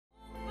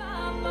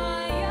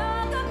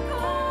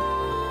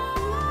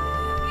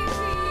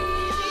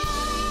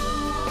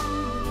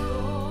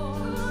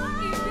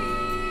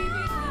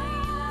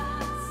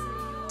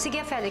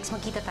Sige, Felix,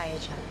 magkita tayo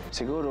dyan.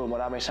 Siguro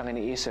marami siyang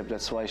iniisip,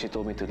 that's why she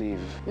told me to leave.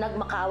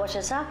 Nagmakaawa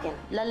siya sa akin.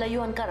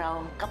 Lalayuan ka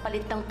raw,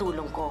 kapalit ng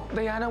tulong ko.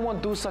 Diana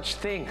won't do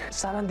such thing.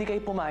 Sana hindi kayo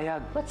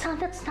pumayag. But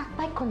son, that's not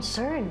my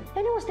concern.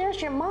 And I was there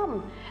as your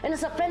mom. And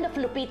as a friend of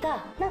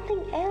Lupita. Nothing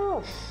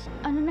else.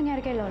 Ano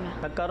nangyari kay Lola?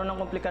 Nagkaroon ng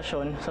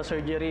komplikasyon sa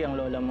surgery ang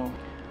lola mo.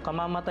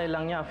 Kamamatay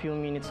lang niya a few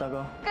minutes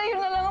ago.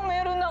 Kayo na lang ang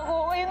meron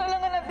ako. Kayo na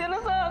lang ang natira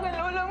sa akin.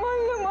 Lola, mahal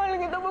na mahal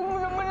kita. Wag mo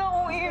naman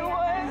akong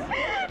iwan.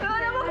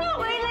 Lola, wag mo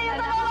ako ilayan.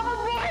 Lola, ko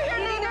buhay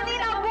yan eh.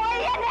 Kanina, buhay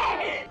yan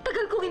eh!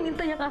 Tagal kong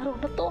hinintay ang araw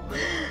na to.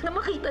 Na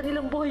makita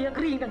nilang buhay ang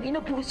Rina ang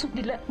inabuso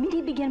nila.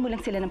 Binibigyan mo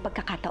lang sila ng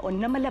pagkakataon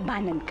na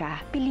malabanan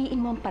ka. Piliin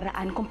mo ang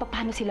paraan kung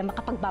paano sila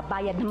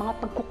makapagbabayad ng mga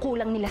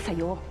pagkukulang nila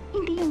sa'yo.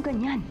 Hindi yung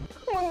ganyan.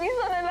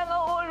 Mag-isa na lang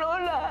ako,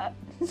 Lola.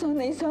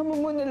 Sana isama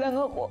mo na lang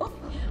ako.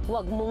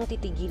 Huwag mong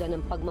titigilan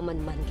ng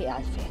pagmamanman kay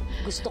Alfred.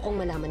 Gusto kong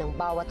malaman ng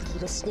bawat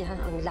kilos niya,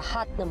 ang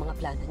lahat ng mga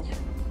plano niya.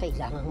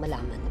 Kailangang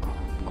malaman ko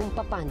kung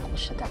paano ko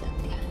siya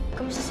gagantihan.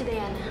 Kamusta si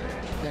Diana?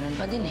 Ganun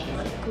pa din eh.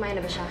 Kumain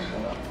na ba siya?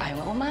 Ayaw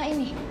nga kumain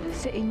eh.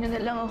 Sa inyo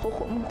na lang ako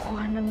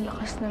kumukuha ng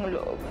lakas ng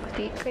loob.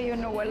 Pati kayo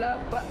na wala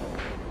pa.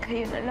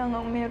 Kayo na lang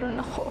ang meron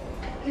ako.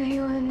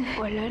 Ngayon,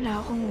 wala na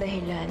akong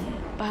dahilan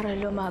para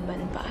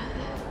lumaban pa.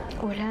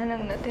 Wala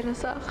nang natira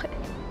sa akin.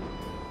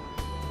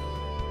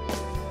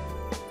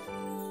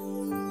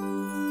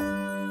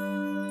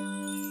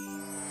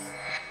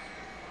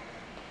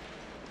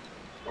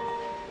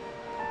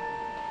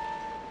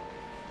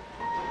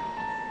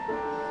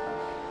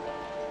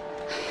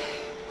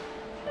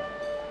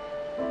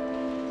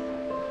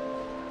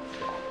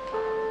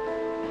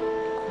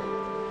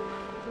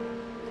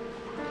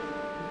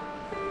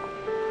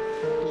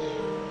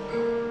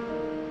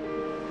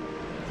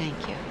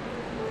 Thank you.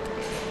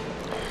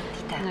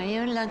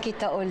 Ngayon lang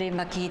kita uli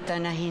makita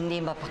na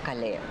hindi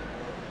mapakali.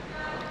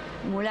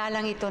 Mula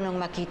lang ito nung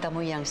makita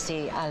mo yang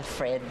si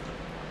Alfred.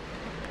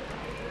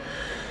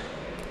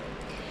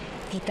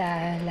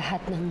 Tita, lahat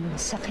ng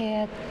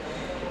sakit,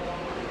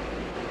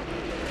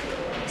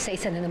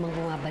 isa na namang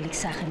bumabalik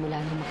sa akin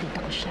mula nung makita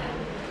ko siya.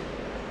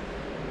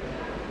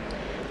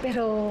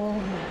 Pero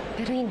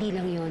hindi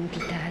lang yon,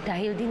 tita.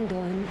 Dahil din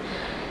doon,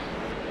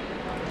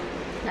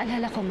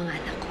 naalala ko mga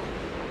anak ko.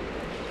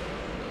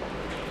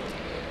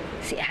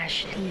 Si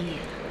Ashley,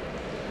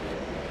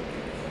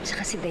 saka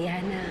si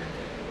Diana.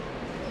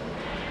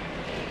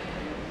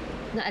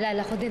 Naalala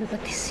ko din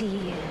pati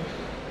si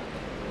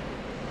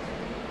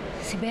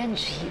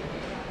Benjie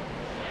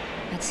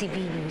at si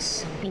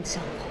Venus, ang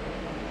pinsan ko.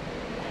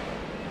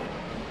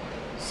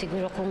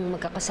 Siguro kung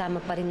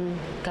magkakasama pa rin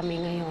kami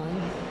ngayon,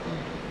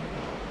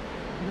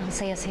 ang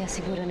saya-saya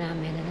siguro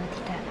namin, ano,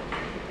 tita?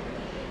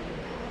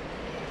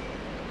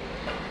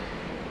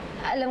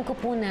 Alam ko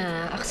po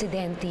na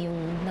aksidente yung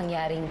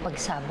nangyaring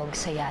pagsabog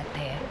sa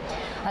yate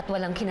at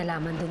walang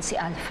kinalaman doon si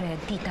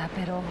Alfred, tita,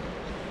 pero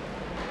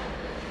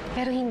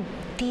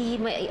hindi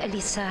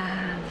maialis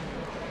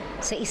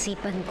sa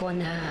isipan ko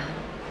na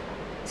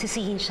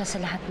sisihin siya sa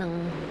lahat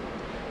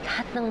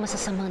ng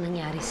masasamang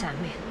nangyari sa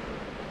amin.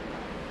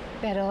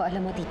 Pero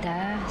alam mo,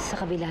 tita, sa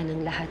kabila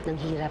ng lahat ng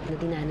hirap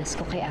na dinanas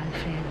ko kay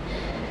Alfred,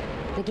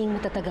 naging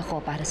matatag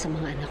ako para sa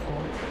mga anak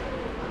ko.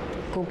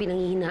 Kung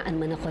pinanghihinaan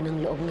man ako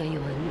ng loob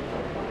ngayon,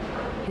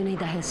 yun ay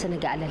dahil sa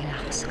nag-aalala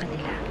ako sa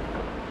kanila.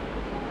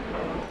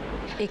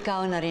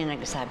 Ikaw na rin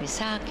nagsabi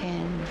sa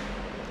akin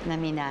na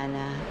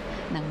minana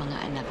ng mga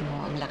anak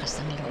mo ang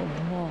lakas ng loob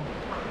mo.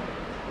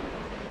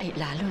 Ay,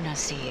 lalo na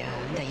si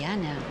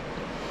Diana.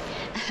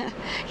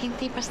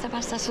 Hindi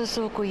basta-basta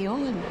susuko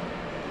yun.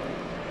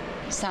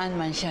 Saan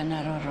man siya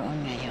naroroon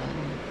ngayon.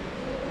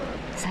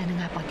 Sana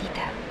nga po,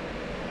 tita.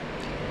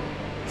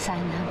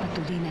 Sana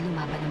patuloy na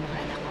lumaban ang mga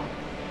anak ko.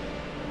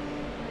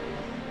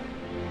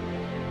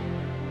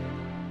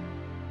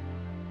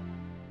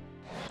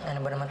 Ano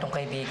ba naman tong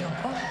kaibigan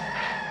ko?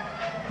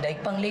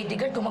 Daig pang lady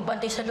guard kung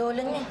magbantay sa lola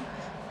niya.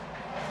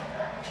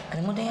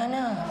 Alam mo,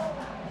 Diana,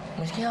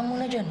 maski ka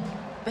muna dyan.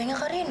 Pahinga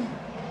ka rin.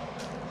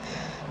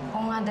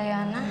 Oo nga,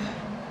 Diana.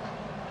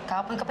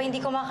 Kahapon ka pa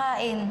hindi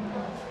kumakain.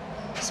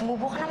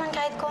 Sumubo ka naman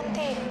kahit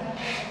konti.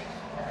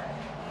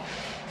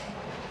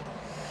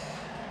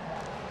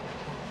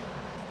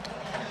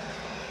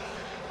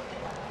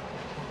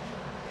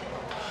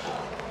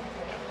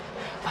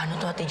 Paano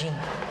to, Ate Jean?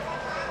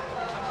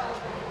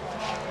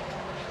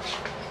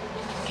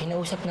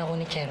 Kinausap na ako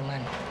ni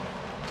Chairman.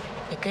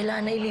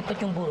 Kailangan na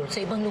ilipat yung burol sa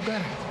ibang lugar.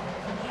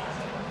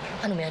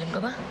 Ano, may alam ka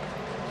ba?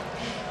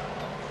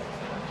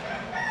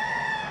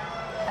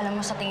 Alam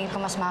mo, sa tingin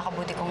ko mas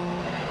makakabuti kung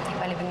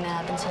ipalibing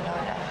na natin si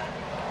Lola.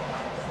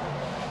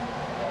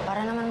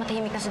 Para naman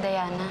matahimik na si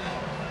Diana.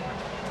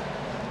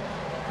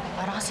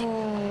 Para kasing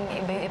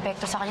iba yung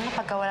epekto sa kanya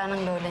kapag wala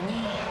ng lola niya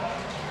eh.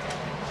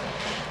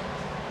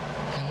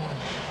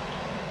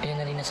 Ayan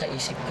na rin nasa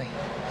isip ko eh.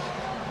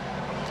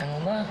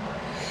 Ano ba?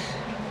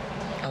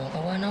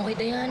 Awa-awa na ako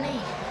kay Diana eh.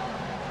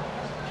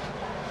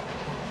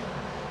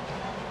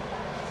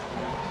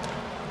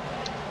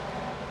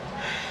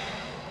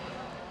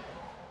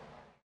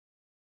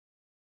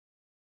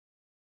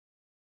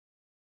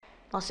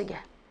 O sige,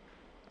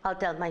 I'll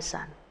tell my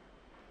son.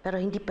 Pero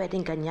hindi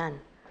pwedeng ganyan.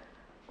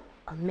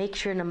 I'll make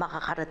sure na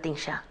makakarating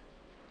siya.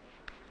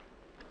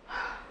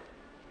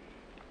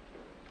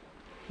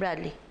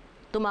 Bradley,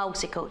 tumawag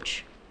si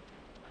Coach.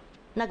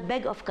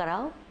 Nag-beg off ka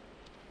raw?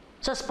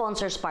 Sa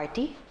sponsors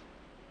party?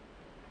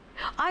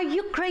 Are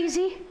you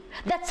crazy?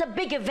 That's a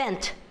big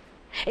event.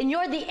 And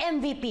you're the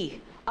MVP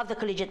of the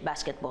collegiate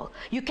basketball.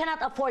 You cannot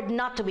afford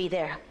not to be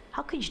there.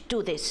 How could you do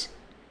this?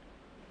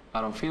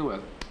 I don't feel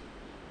well.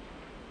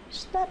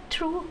 Is that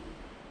true?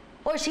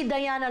 Or si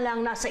Diana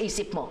lang nasa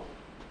isip mo?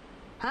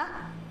 Huh?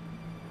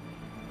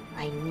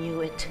 I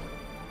knew it.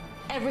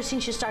 Ever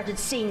since you started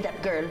seeing that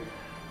girl,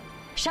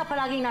 siya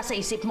palaging nasa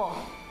isip mo.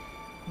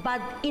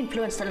 Bad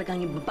influence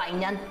talagang yung babaeng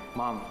yan.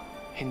 Mom,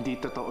 hindi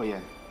totoo yan.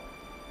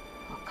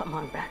 Oh, come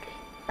on, Bradley.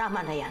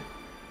 Tama na yan.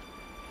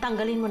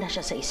 Tanggalin mo na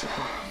siya sa isip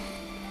mo.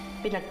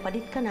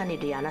 Pinagpalit ka na ni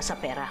Diana sa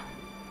pera.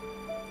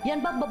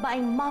 Yan ba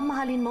babaeng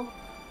mamahalin mo?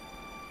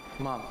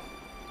 Mom,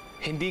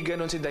 hindi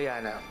ganon si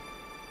Diana.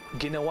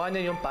 Ginawa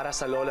niya yung para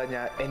sa lola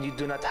niya and you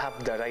do not have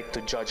the right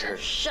to judge her.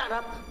 Shut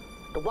up!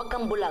 Huwag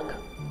kang bulag.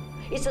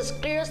 It's as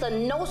clear as the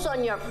nose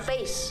on your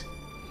face.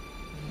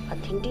 At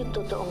hindi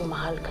totoong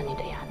mahal ka ni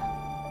Diana.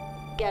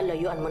 Kaya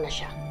layuan mo na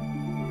siya.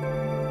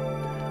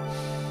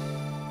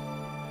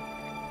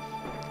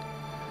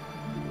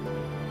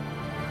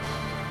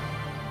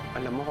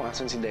 Alam mo kung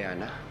asan si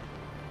Diana?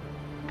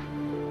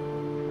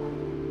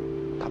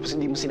 Tapos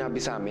hindi mo sinabi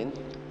sa amin?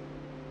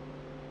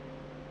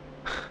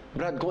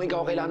 Brad, kung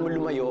ikaw kailangan mo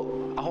lumayo,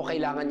 ako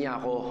kailangan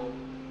niya ako.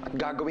 At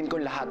gagawin ko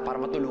lahat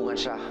para matulungan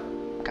siya.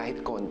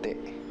 Kahit konti.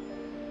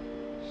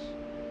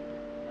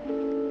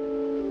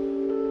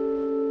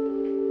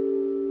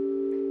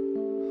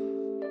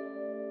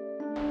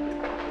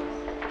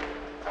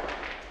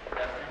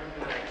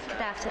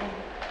 Good afternoon.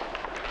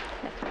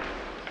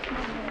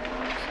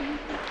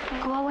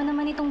 Kawawa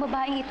naman itong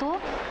babaeng ito.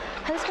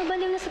 Halos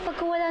mabaliw na sa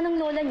pagkawala ng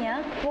lola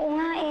niya. Oo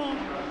nga eh.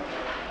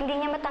 Hindi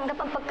niya matanggap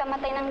ang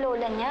pagkamatay ng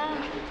lola niya.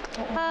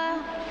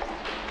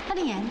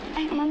 Ano yan?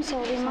 Ay, ma'am,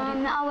 sorry,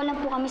 ma'am. Naawa lang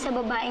po kami sa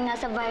babaeng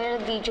nasa viral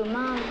video,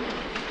 ma'am.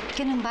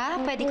 Ganun ba?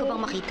 Pwede ko bang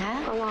makita?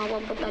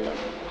 Kawawa po talaga.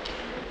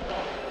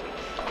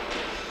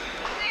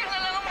 Yun na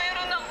lang ang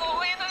meron ako.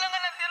 Yun na lang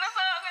ang natira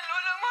sa akin,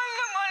 Lola. Mahal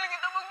na mahal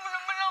kita. Wag mo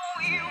naman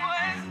akong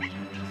iwan.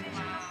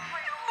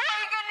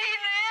 Mahal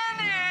kanina yan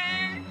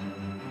eh.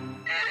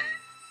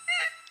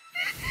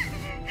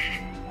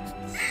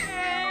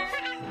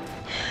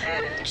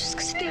 Diyos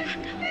ko, si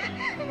Diana.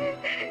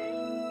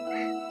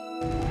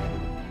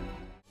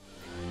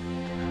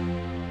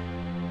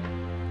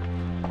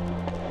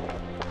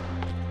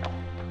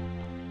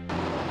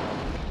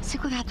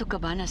 Sigurado ka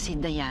ba na si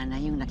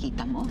Diana yung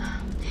nakita mo?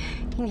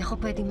 Hindi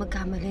ako pwedeng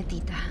magkamali,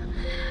 tita.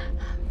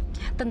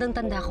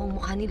 Tandang-tanda ko ang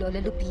mukha ni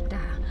Lola Lupita.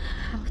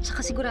 At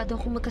saka sigurado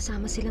akong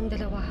magkasama silang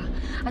dalawa.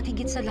 At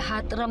higit sa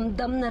lahat,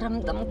 ramdam na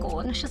ramdam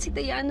ko na siya si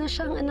Diana,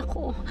 siya ang anak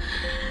ko.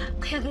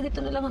 Kaya ganito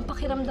na lang ang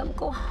pakiramdam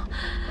ko.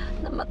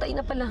 Namatay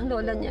na pala ang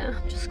lola niya.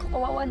 Diyos ko,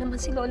 kawawa naman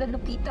si Lola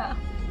Lupita.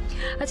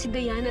 At si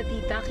Diana,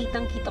 tita,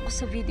 kitang-kita ko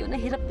sa video na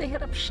hirap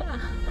siya.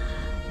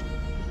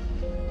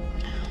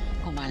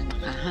 Kumalma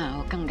ka, ha?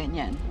 Huwag kang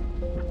ganyan.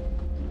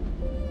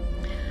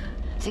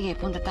 Sige,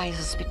 punta tayo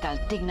sa ospital.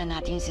 Tignan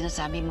natin yung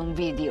sinasabi mong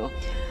video.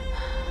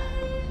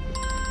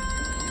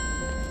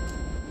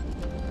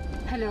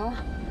 Hello?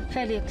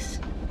 Felix?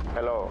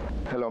 Hello.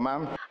 Hello,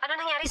 ma'am. Ano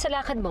nangyari sa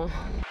lakad mo?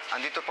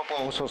 Andito pa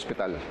po ako sa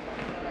ospital.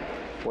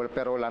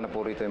 Pero wala na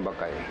po rito yung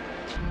bangkay.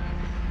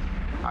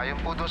 Ayon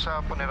po doon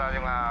sa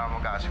puneraryong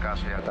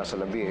mag-aasikaso yata sa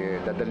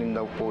labi, dadalhin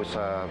daw po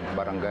sa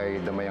barangay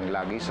Damayang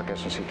Lagi sa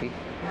Quezon City.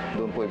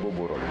 Doon po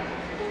ibuburol.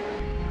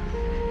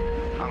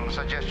 Ang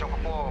suggestion ko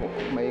po,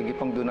 maigi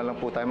pang doon na lang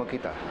po tayo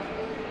magkita.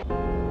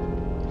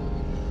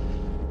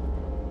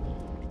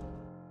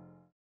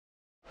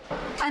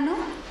 Ano?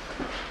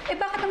 Eh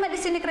bakit naman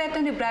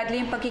isinikreto ni Bradley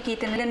yung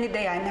pagkikita nila ni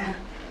Diana?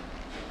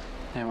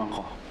 Ewan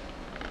ko.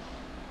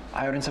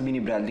 Ayaw rin sabihin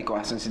ni Bradley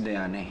kung asan si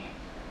Diana eh.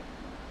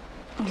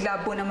 Ang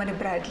labo naman ni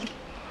Bradley.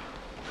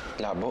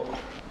 Labo.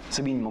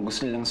 Sabihin mo,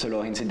 gusto nilang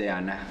solohin si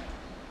Diana.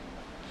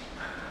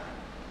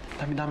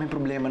 Dami-daming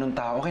problema ng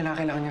tao.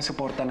 Kailangan niyang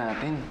suporta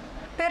natin.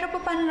 Pero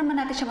paano naman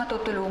natin siya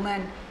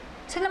matutulungan?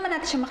 Saan naman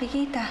natin siya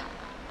makikita?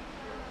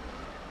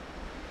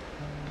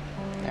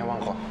 Ewan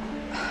ko.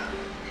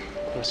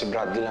 Si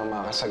Bradley lang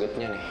makakasagot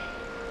niyan eh.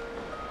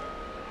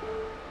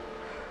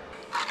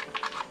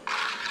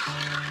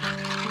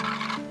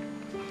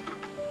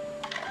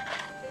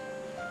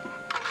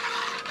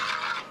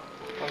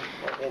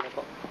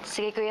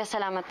 Sige, kuya.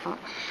 Salamat po.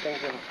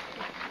 Thank you.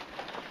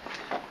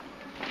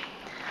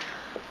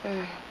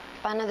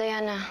 Paano,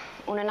 Diana?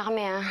 Una na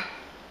kami, ha?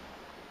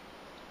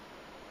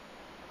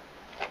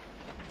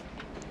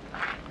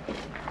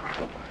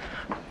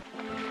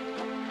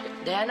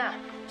 Diana,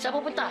 saan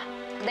pupunta?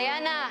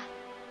 Diana!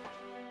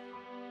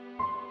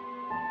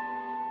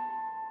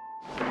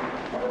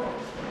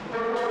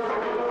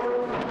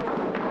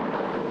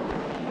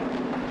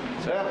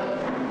 Sir,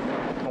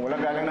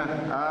 walang galang na.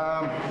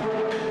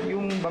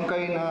 Yung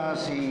bangkay na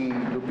si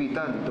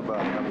Lupita, dito ba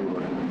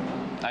naburon?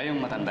 Ay,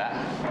 yung matanda?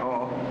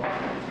 Oo.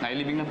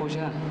 Nailibing na po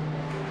siya.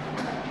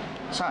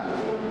 Saan?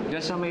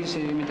 Diyan sa may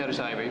cemetery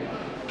sa highway.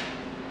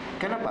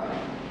 Kailan pa?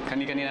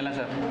 Kani-kanina lang,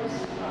 sir.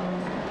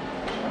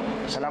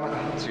 Salamat.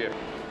 Sige.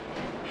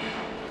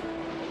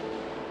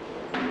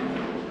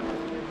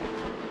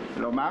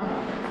 Hello, ma'am?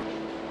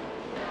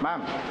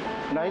 Ma'am,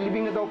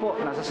 nailibing na daw po.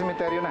 Nasa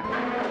semeteryo na.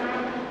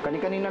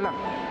 Kani-kanina lang.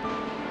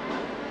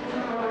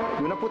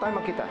 Doon na po tayo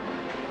magkita.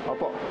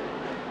 Opo.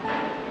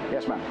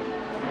 Yes, ma'am.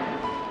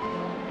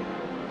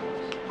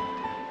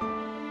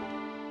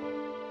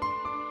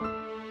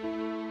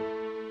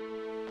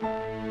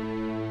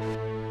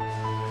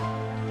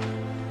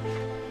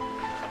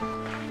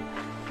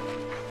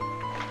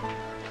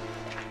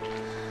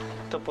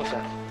 Ito po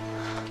siya.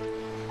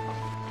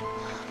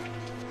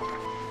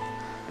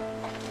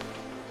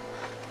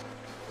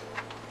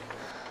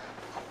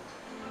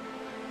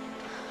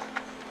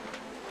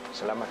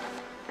 Salamat.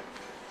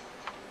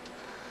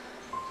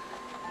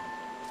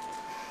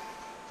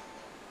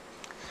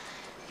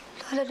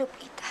 Lola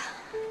Lupita.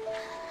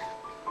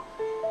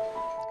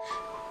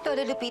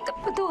 Lola Lupita,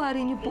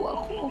 patawarin niyo po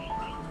ako.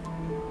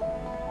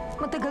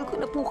 Matagal ko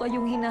na po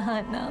kayong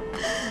hinahanap.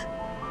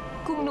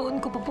 Kung noon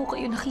ko pa po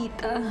kayo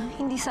nakita,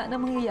 hindi sana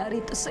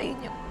mangyayari ito sa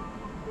inyo.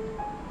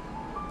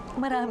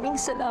 Maraming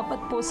salamat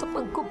po sa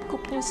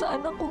pagkupkup niyo sa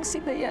anak kong si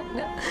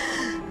Diana.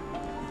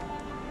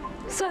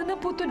 Sana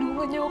po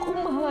tulungan niyo akong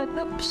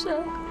mahanap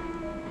siya.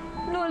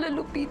 Lola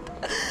Lupita.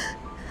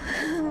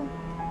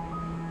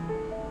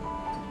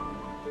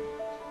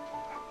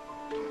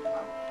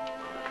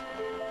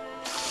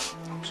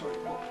 Sorry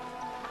po.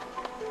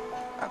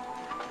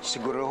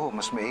 Siguro ho,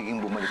 mas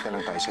maiging bumalik na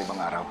lang tayo sa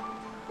ibang araw.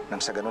 Nang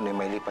sa ganun,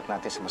 may lipat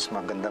natin sa mas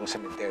magandang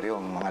sementeryo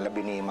ang mga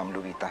labi ni Ma'am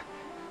Luita.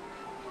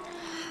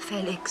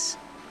 Felix.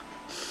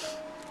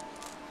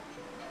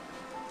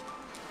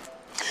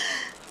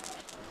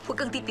 Huwag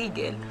kang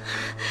titigil.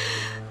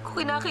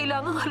 Kung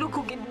kinakailangan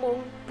halugugin mo,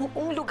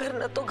 buong lugar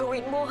na to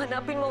gawin mo,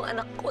 hanapin mo ang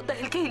anak ko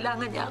dahil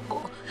kailangan niya ako.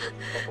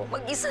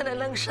 Mag-isa na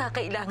lang siya,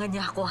 kailangan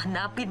niya ako,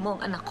 hanapin mo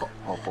ang anak ko.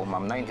 Opo,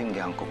 ma'am,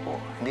 naintindihan ko po.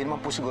 Hindi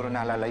naman po siguro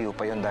nalalayo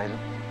pa yon dahil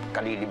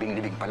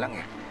kalilibing-libing pa lang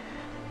eh.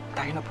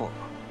 Tayo na po.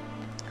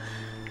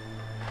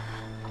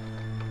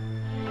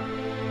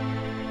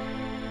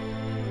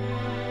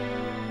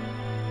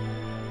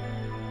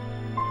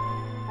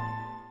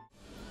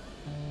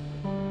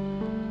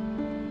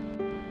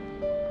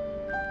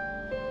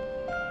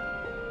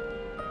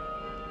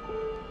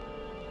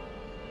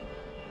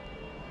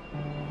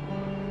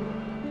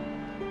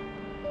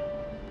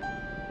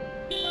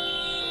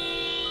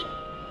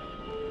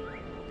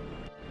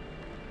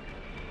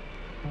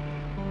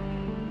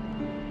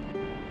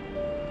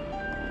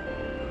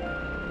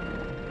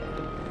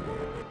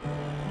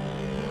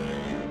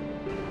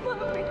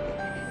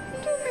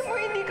 Sabi mo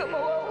hindi ka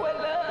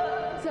mawawala.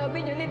 Sabi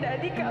niyo ni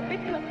Daddy,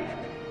 kapit lang.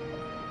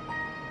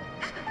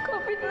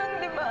 Kapit lang,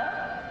 di ba?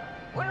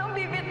 Walang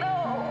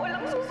bibitaw,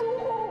 walang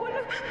susuko,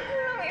 walang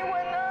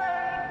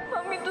iwanan.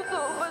 Mami,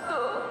 totoo ba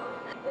to?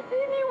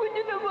 Iniwan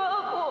niyo na ba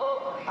ako?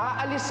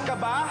 Aalis ka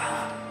ba?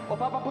 O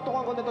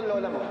papaputukan ko na itong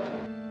lola mo?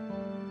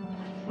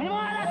 Ano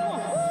mga alas mo?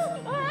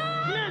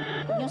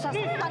 Huwag niyong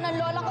sasaktan ng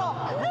lola ko!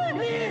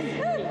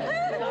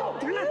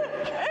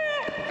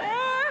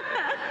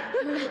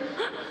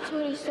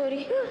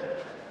 Sorry.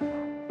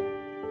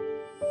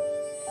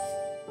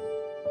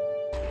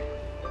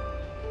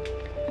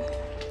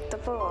 Ito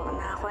po,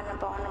 nakakuha na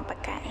po ako ng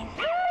pagkain.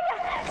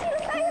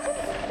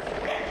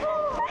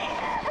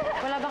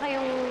 Wala ba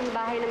kayong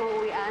bahay na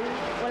mauwian?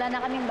 Wala na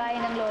kaming bahay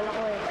ng lola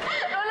ko eh.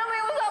 Lola,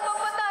 may usapan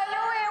pa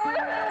tayo eh.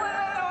 Wala na,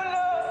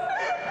 Lola.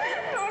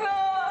 Lola,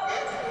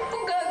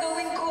 kung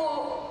gagawin ko,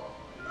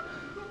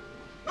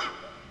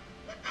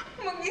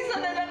 mag-isa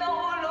na lang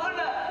ako,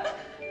 Lola.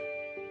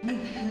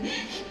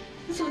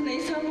 Sana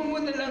isama mo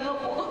na lang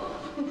ako.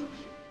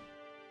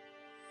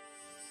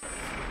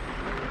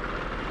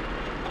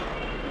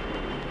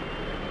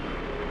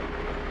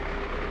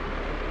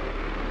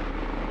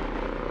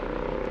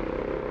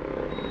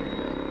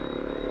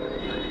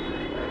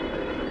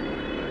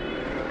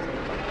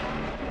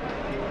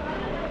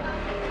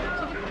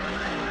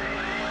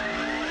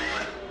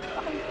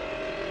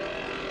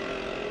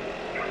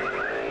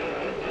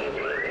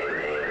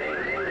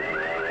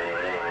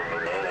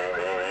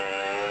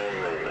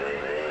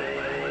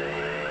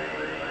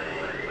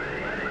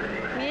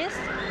 Miss,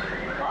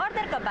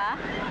 o-order ka ba?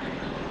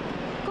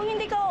 Kung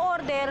hindi ka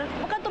o-order,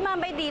 huwag kang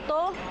tumambay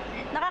dito.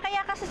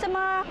 Nakakaya kasi sa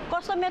mga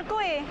customer ko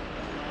eh.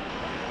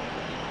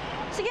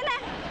 Sige na.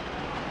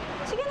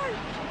 Sige na.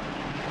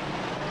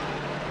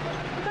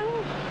 Huwag kang...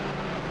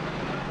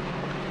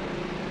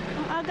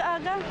 Ang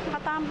aga-aga,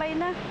 nakatambay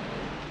na.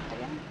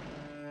 Ayan.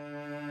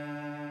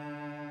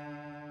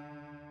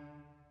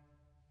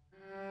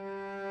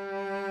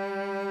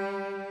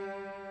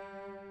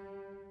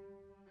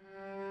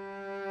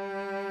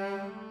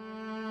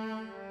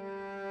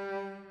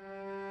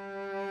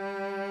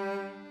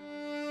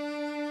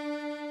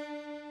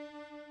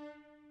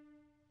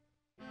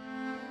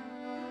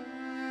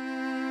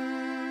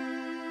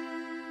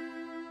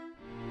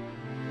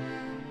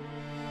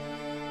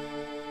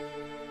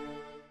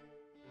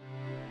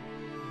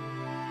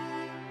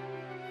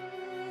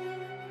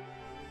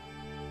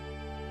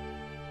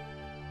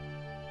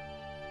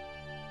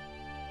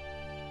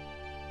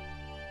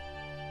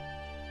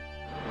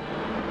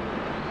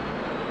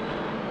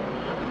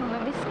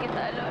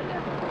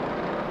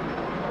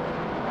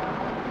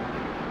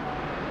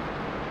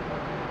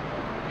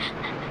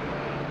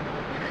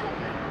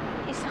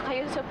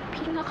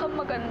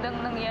 pinakamagandang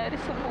nangyari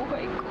sa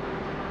buhay ko.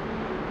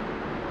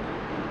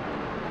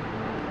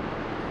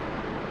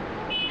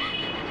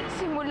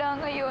 Simula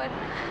ngayon,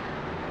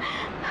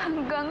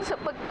 hanggang sa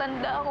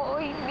pagtanda ko,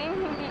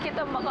 hindi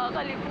kita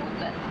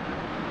makakalimutan.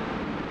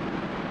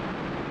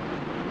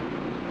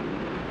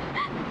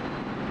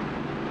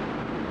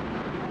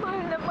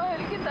 Mahal na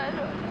mahal kita,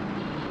 Lola.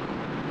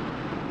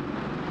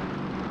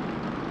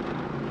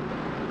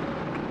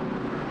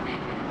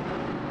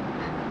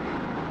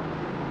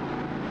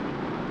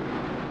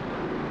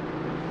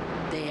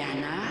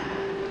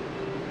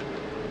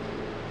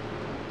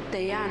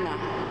 Diana,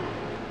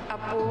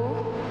 apo,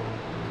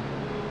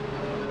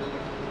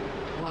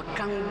 huwag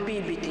kang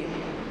bibitiw.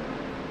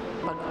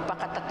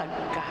 Magpakatatag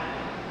ka.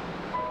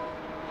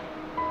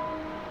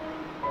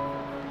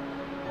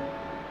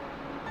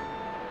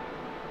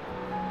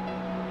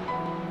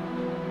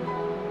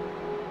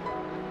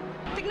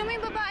 Tignan mo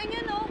yung babae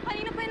niyo, no?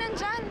 Kanina pa yun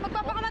nandyan.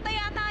 Magpapakamatay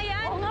yata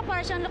yan. Oo nga, para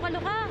siyang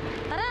luka-luka.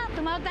 Tara,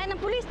 tumawag tayo ng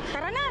pulis.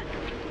 Tara na!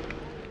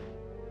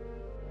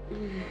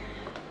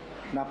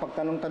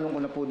 Napagtanong-tanong ko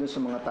na po dun sa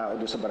mga tao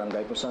doon sa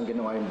barangay kung saan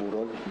ginawa yung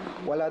burol.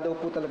 Wala daw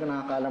po talaga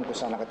nakakaalam kung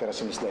saan nakatira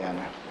si Miss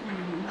Diana.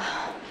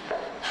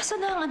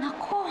 Nasaan na ang anak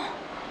ko?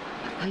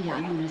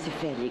 Hayaan mo na si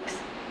Felix.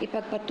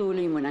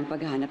 Ipagpatuloy mo na ang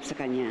paghahanap sa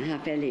kanya,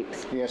 ha,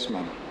 Felix? Yes,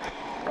 ma'am.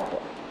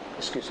 Opo.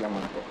 Excuse lang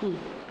muna po.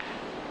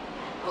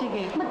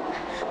 Sige.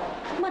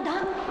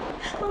 Madam!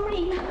 Ma'am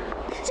Rina!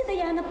 Si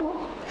Diana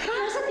po.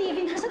 Nasa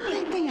TV.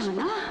 Ay,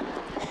 Diana?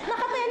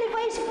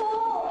 Naka-televise po!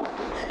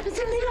 Si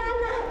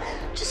Diana!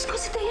 Diyos ko,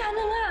 si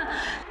Diana nga!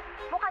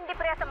 Mukhang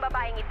depres ang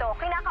babaeng ito.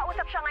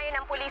 Kinakausap siya ngayon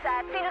ng pulis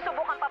at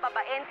sinusubukan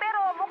pababain, pero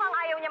mukhang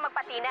ayaw niya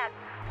magpatinag.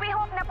 We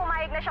hope na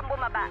pumayag na siyang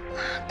bumaba.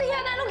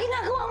 Diana, anong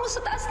ginagawa mo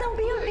sa taas ng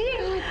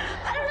building?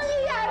 Ano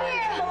nangyayari?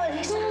 Mga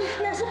Lisa,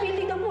 nasa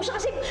building daw po siya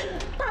kasi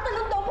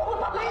tatanong daw po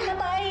kung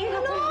papakamatay.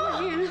 Ano?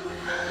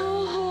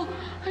 Oo.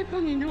 Ay,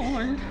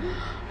 Panginoon.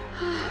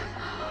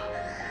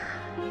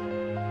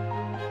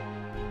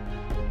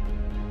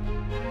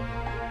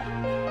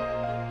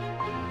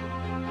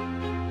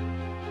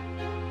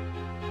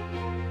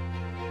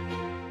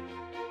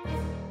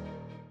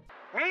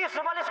 Miss,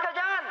 umalis ka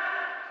dyan!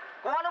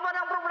 Kung ano man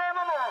ang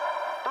problema mo,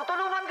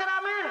 tutulungan ka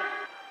namin!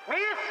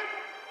 Miss!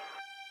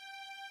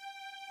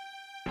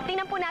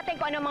 Tingnan po natin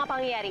kung ano ang mga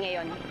pangyayari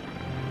ngayon.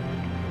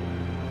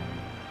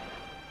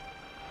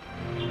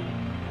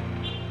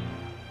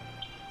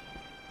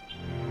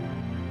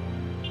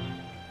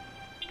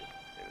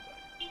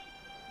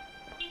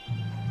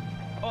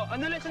 Oh,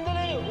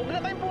 sandali! Huwag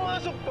na kayong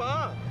pumasok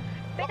pa!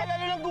 Baka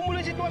lalo lang gumulo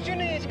yung sitwasyon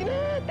eh! Sige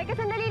na! Teka,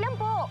 sandali lang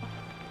po.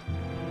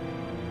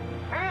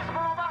 Miss,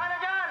 bumaba ka na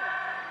dyan!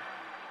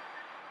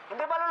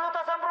 Hindi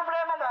malulutas ang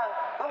problema mo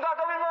kung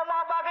gagawin mo ang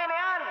mga bagay na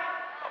yan!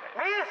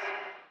 Miss!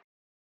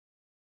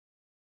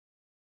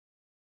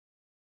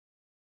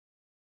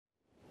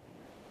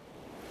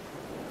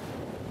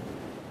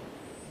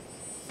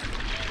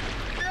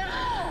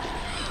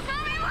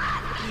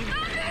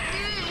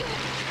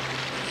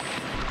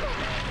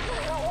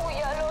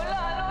 Kuya,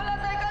 Lola,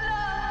 teka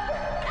lang.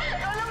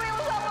 Lola, may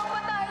usapan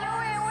pa tayo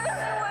eh. Wala.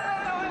 Lola,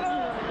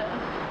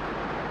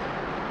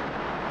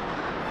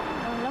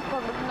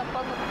 pagod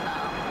na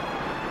ako.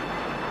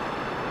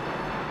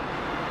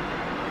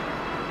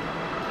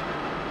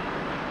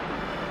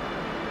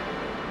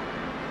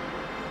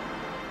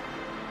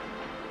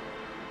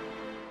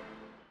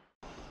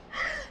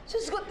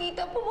 Diyos ko,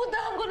 tita,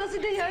 pupuntahan ko na si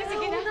Diana.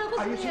 Sige na. Ako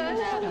si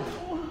Diana.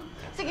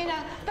 Sige na,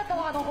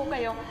 tatawagan ko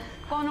kayo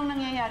kung anong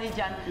nangyayari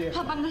dyan. Yes.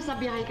 Habang nasa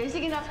biyahe kayo.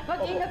 Sige na,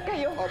 mag-ingat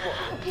kayo. Opo.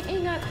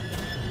 Ingat.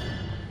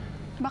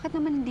 Bakit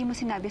naman hindi mo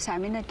sinabi sa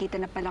amin na nagkita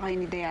na pala kayo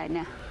ni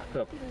Diana?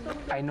 Look,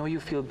 I know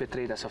you feel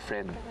betrayed as a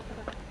friend.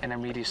 And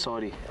I'm really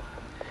sorry.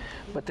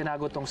 But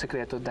tinago tong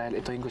sekreto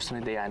dahil ito yung gusto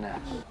ni Diana.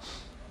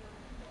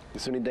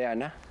 Gusto ni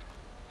Diana?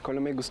 Ikaw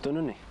lang may gusto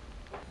nun eh.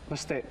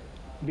 Basta,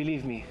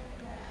 believe me,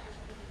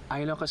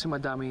 ayaw lang kasi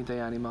madami ni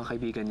Diana yung mga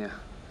kaibigan niya.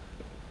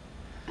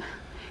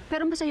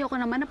 Pero mas ayoko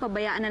naman na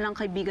pabayaan na lang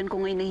kaibigan ko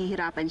ngayon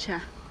nahihirapan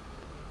siya.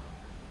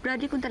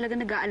 Bradley, kung talaga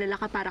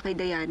nag-aalala ka para kay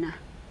Diana,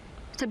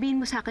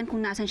 sabihin mo sa akin kung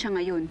nasan siya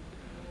ngayon.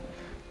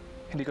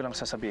 Hindi ko lang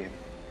sasabihin.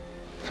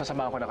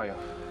 Sasamahan ko na kayo.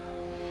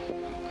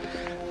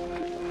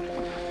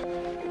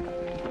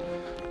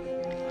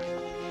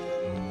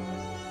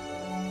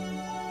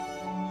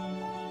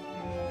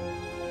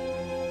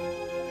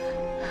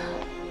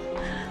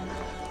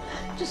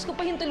 Diyos ko,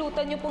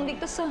 pahintulutan niyo pong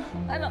ligtas sa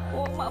anak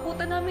ko.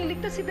 Maabutan namin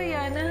ligtas si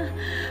Diana.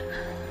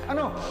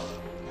 Ano?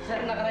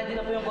 Sir, nakaready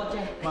na po yung kotse.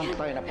 Ma'am,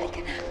 tayo na po.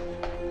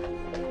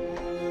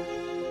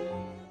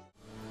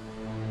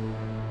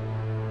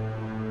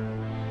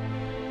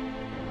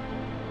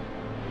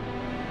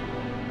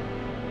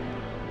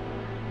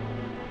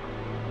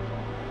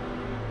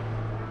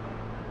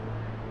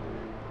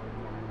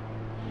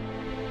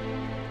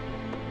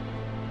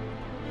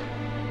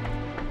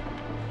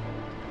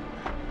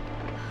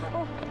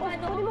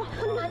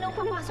 Paano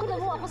papasok na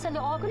mo ako sa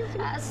loob?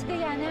 Si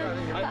Diana.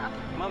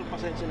 Ma'am,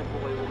 pasensya na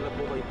po kayo. Huwag na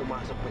po kayo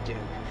pumasok pa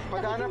dyan.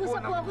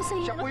 Nakikiusap po ako sa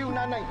iyo. Siya po yung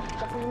nanay.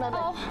 Siya po yung nanay.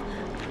 Oo.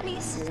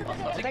 Please.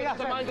 Teka,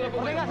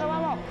 sama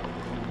mo.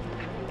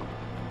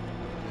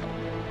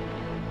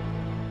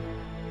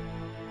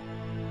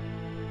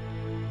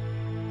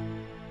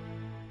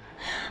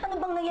 Ano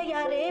bang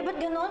nangyayari? Ba't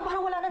gano'n?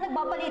 Parang wala na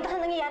nagbabalita na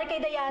nangyayari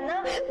kay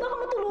Diana. Baka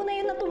matulunan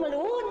yun na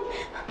tumalon.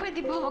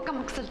 Pwede ba huwag ka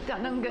magsalita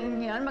ng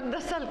ganyan?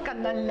 Magdasal ka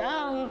na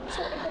lang.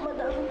 Sorry po,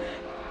 madam.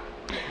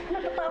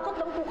 Natatakot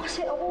lang po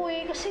kasi ako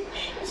eh. Kasi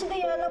si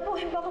Diana po,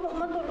 baka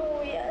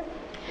matuluyan.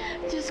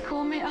 Diyos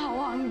ko, may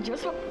awa ang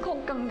Diyos.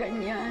 Huwag kang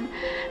ganyan.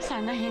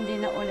 Sana hindi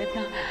na ulit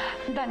na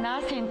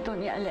danasin to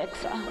ni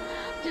Alexa.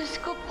 Diyos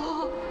ko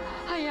po,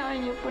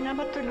 hayaan niyo po na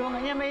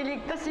matulungan niya. May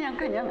ligtas niyang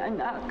kanyang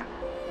anak.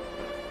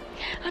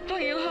 At huwag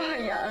yung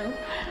hahayaan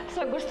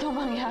sa gusto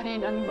mangyari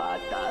ng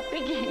bata.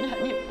 Pigilan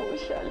niyo po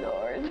siya,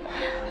 Lord.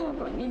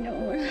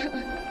 Panginoon.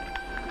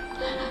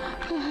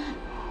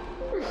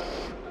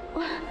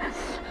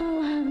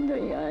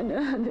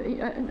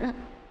 Diana.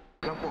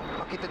 Lang po,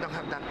 makita ng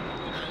hagdan.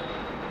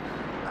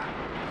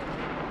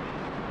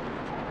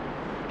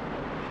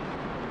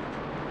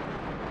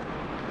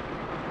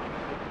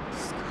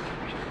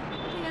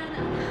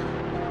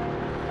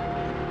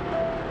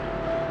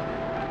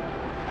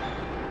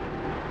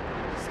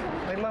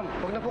 Ay, ma'am,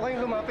 huwag na po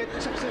kayong lumapit.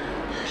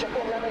 Siya po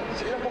ang nanay.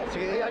 Sige lang po.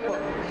 Sige, hayaan po.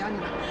 Hayaan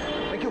niyo na.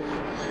 Thank you.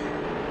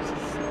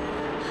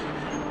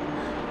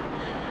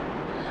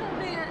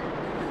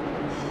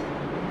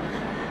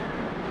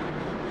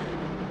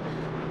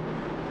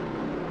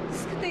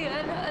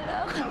 Diana,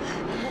 anak.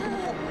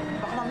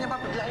 Baka mamaya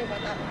mapagla yung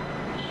bata.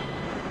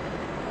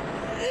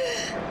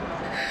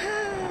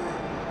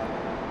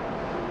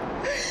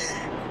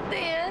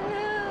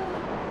 Diana.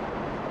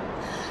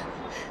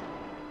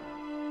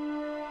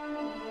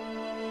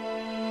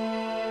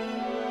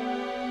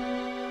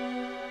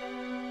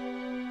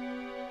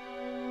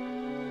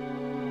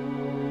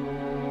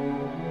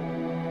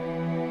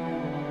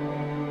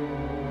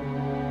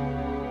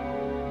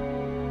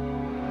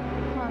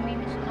 Mami,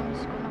 miss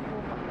ko na po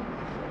kayo.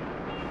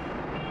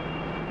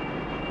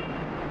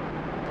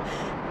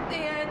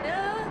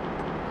 Diana,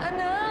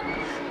 anak.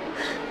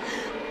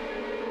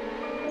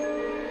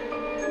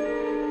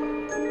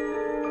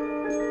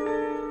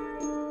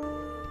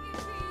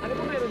 Ano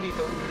po meron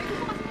dito? Pwede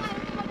po kasi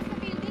ayaw tumabot sa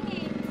building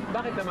eh.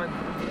 Bakit naman?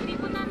 Hindi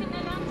po namin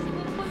alam.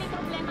 Siguro po may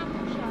problema po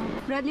siya.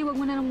 Bradley, wag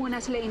mo na lang muna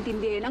sila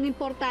intindihin. Ang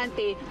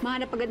importante,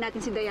 mahanap agad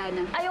natin si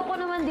Diana. Ayoko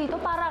naman dito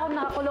para akong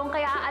nakakulong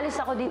kaya aalis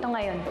ako dito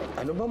ngayon.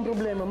 Ano bang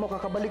problema mo?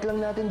 Kakabalik lang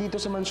natin dito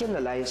sa mansyon.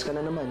 Nalayas ka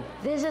na naman.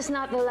 This is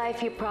not the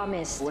life you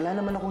promised. Wala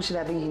naman akong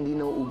sinabing hindi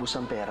nauubos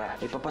ang pera.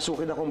 May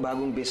papasukin akong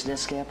bagong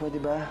business, kaya pwede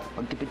ba?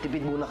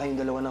 Magtipid-tipid muna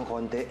kayong dalawa ng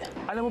konti.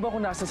 Alam mo ba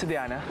kung nasaan si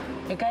Diana?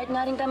 Eh kahit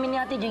nga rin kami ni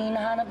Ate Jing,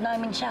 hinahanap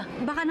namin siya.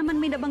 Baka naman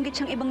may nabanggit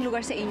siyang ibang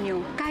lugar sa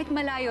inyo. Kahit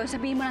malayo,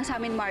 sabihin mo lang sa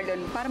amin,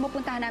 Marlon, para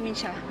mapuntahan namin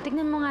siya.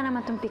 Tignan mo nga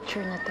naman tong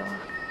picture na to.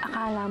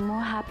 Akala mo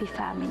happy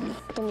family.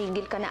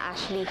 Tumigil ka na,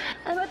 Ashley.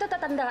 Ano ito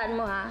tatandaan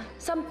mo ha?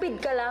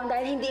 Sampid ka lang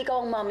dahil hindi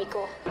ikaw ang mami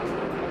ko.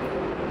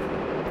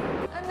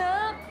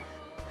 Anak!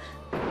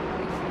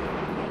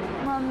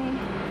 Mami,